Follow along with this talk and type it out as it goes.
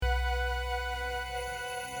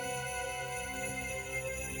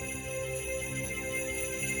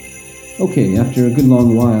Okay, after a good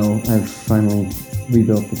long while, I've finally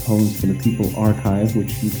rebuilt the Poems for the People archive,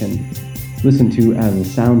 which you can listen to as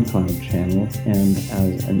a SoundCloud channel and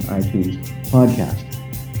as an iTunes podcast.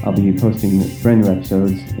 I'll be posting brand new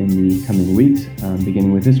episodes in the coming weeks,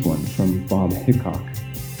 beginning with this one from Bob Hickok.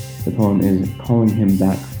 The poem is Calling Him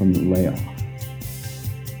Back from the Layoff.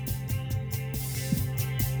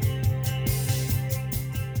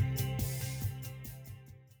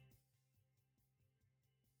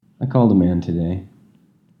 I called a man today.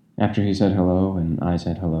 After he said hello and I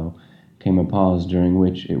said hello, came a pause during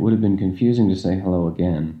which it would have been confusing to say hello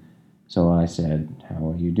again. So I said, "How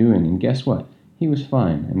are you doing?" And guess what? He was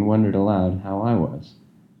fine and wondered aloud how I was.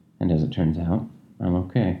 And as it turns out, I'm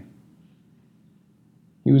okay.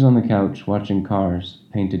 He was on the couch watching cars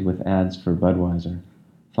painted with ads for Budweiser,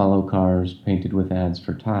 follow cars painted with ads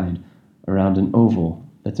for Tide, around an oval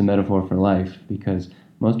that's a metaphor for life because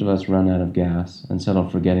most of us run out of gas and settle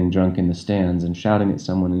for getting drunk in the stands and shouting at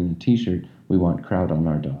someone in a t-shirt we want crowd on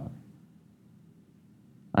our dog.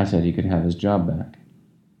 I said he could have his job back.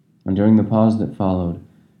 And during the pause that followed,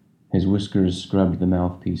 his whiskers scrubbed the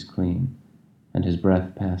mouthpiece clean, and his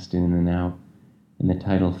breath passed in and out in the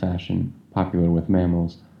tidal fashion popular with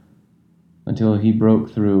mammals, until he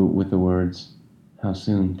broke through with the words, "How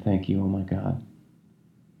soon, thank you, oh my God,"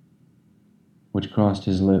 which crossed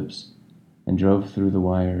his lips and drove through the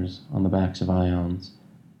wires on the backs of ions,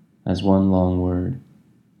 as one long word,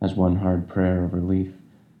 as one hard prayer of relief,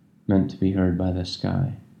 meant to be heard by the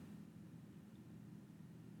sky.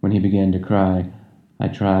 When he began to cry, I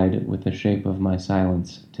tried, with the shape of my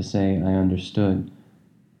silence, to say I understood,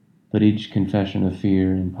 but each confession of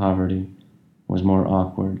fear and poverty was more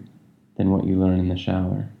awkward than what you learn in the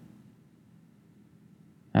shower.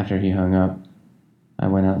 After he hung up, I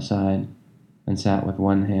went outside and sat with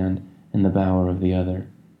one hand in the bower of the other,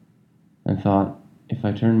 and thought, if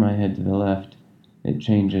I turn my head to the left, it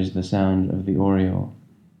changes the sound of the oriole.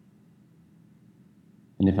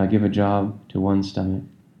 And if I give a job to one stomach,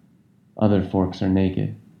 other forks are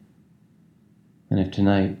naked. And if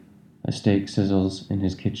tonight a steak sizzles in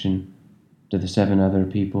his kitchen, do the 7 other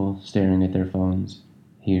people staring at their phones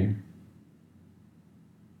hear?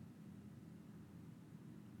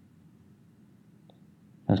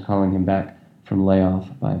 I was calling him back from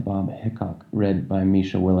Layoff by Bob Hickok, read by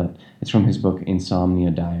Misha Willett. It's from his book Insomnia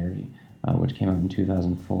Diary, which came out in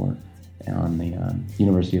 2004 on the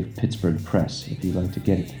University of Pittsburgh Press, if you'd like to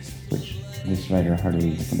get it, which this writer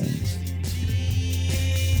heartily recommends.